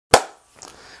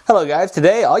Hello guys,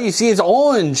 today all you see is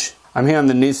orange. I'm here on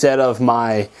the new set of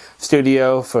my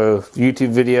studio for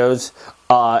YouTube videos,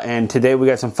 and today we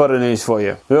got some photo news for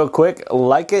you. Real quick,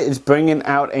 Leica is bringing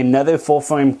out another full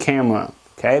frame camera.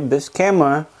 Okay, this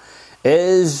camera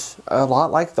is a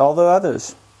lot like all the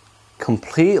others.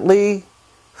 Completely,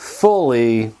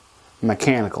 fully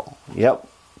mechanical. Yep.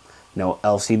 No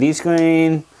LCD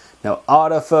screen, no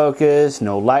autofocus,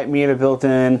 no light meter built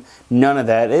in, none of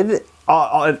that. It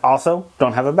also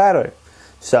don't have a battery.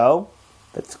 So,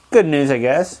 that's good news, I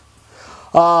guess.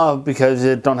 Because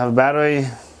it don't have a battery,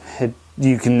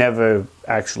 you can never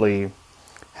actually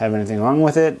have anything wrong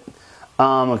with it,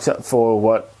 except for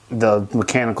what the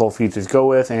mechanical features go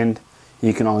with, and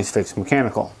you can always fix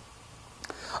mechanical.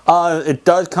 It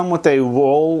does come with a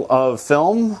roll of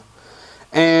film,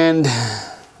 and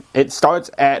it starts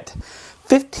at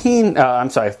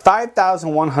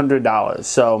 $5,100.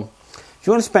 So if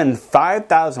you want to spend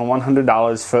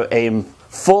 $5,100 for a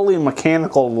fully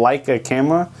mechanical Leica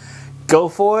camera, go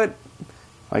for it.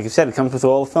 Like I said, it comes with a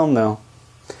roll of film though.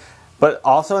 But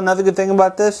also another good thing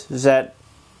about this is that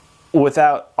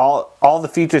without all the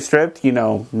features stripped, you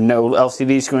know, no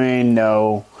LCD screen,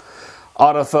 no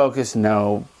autofocus,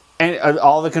 and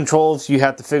all the controls you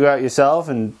have to figure out yourself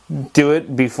and do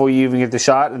it before you even get the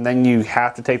shot, and then you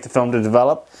have to take the film to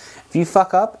develop. If you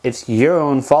fuck up, it's your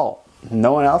own fault,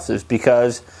 no one else's,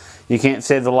 because you can't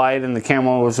say the light and the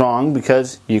camera was wrong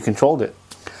because you controlled it.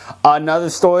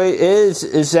 Another story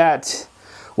is that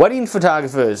wedding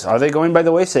photographers, are they going by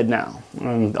the wayside now?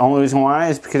 And the only reason why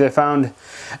is because I found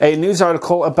a news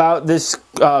article about this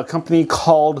company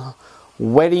called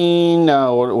what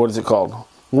is it called?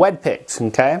 Wedpics,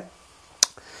 okay?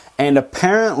 And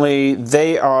apparently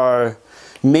they are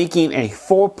making a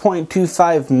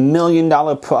 $4.25 million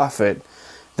profit.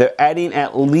 They're adding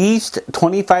at least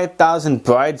 25,000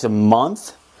 brides a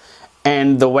month,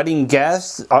 and the wedding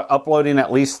guests are uploading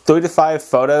at least 3 to 5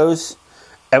 photos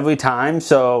every time.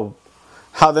 So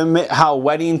how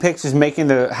Wedpics is making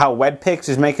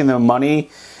their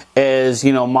money is,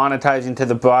 you know, monetizing to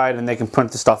the bride, and they can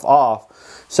print the stuff off.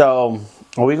 So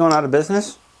are we going out of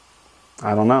business?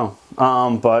 I don't know.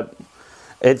 But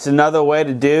it's another way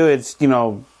to do. It's, you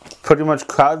know, pretty much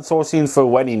crowdsourcing for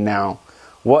wedding now.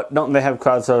 What don't they have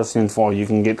crowdsourcing for? You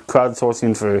can get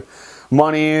crowdsourcing for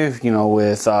money, you know,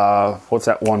 with, what's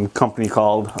that one company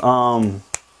called?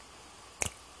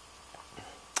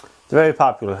 It's very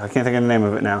popular. I can't think of the name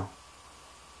of it now.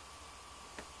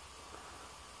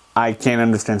 I can't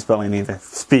understand spelling either.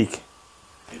 Speak.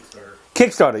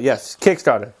 Kickstarter, yes,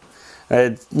 Kickstarter.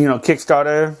 You know,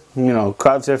 Kickstarter, you know,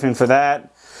 crowdsurfing for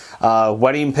that.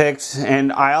 Wedding pics.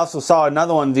 And I also saw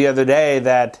another one the other day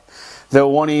that they're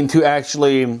wanting to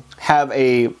actually have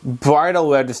a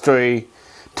bridal registry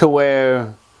to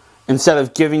where instead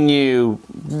of giving you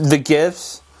the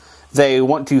gifts, they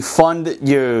want to fund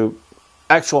your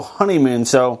actual honeymoon.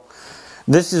 So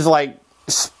this is like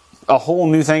a whole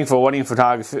new thing for wedding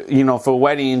photography, you know, for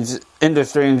weddings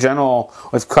industry in general,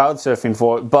 with crowdsurfing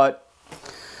for it. But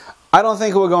I don't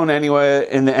think we're going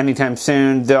anywhere anytime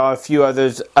soon. There are a few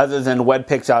others other than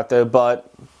Wedpics out there,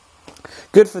 but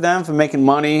good for them for making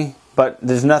money. But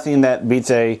there's nothing that beats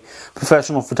a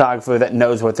professional photographer that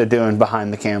knows what they're doing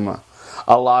behind the camera.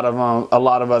 A lot of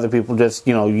other people just,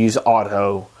 you know, use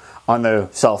auto on their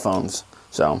cell phones.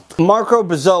 So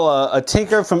Bozzola, a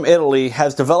tinker from Italy,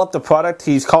 has developed a product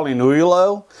he's calling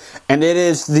Relio, and it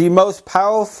is the most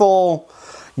powerful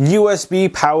USB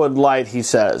powered light, he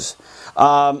says.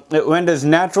 It renders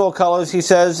natural colors, he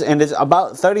says, and is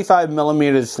about 35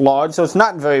 millimeters large, so it's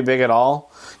not very big at all.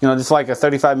 You know, just like a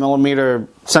 35 millimeter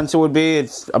sensor would be,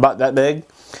 it's about that big.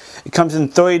 It comes in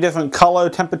 3 different color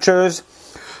temperatures,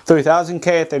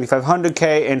 3000K,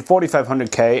 3500K, and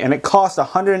 4500K, and it costs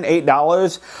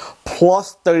 $108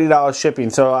 plus $30 shipping.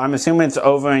 So I'm assuming it's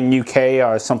over in UK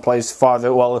or someplace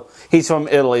farther. Well, he's from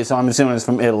Italy, so I'm assuming it's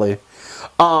from Italy.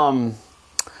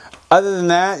 Other than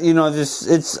that, you know,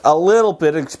 it's a little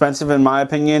bit expensive in my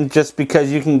opinion, just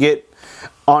because you can get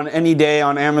on any day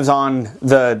on Amazon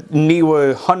the newer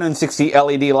 160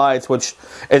 LED lights, which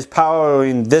is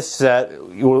powering this set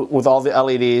with all the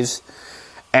LEDs,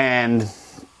 and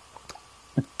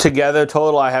together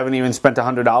total I haven't even spent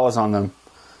 $100 on them.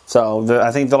 So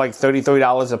I think they're like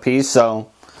 $33 a piece. So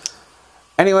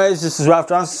anyways, this is Ralph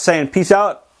Johnson saying peace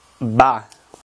out. Bye.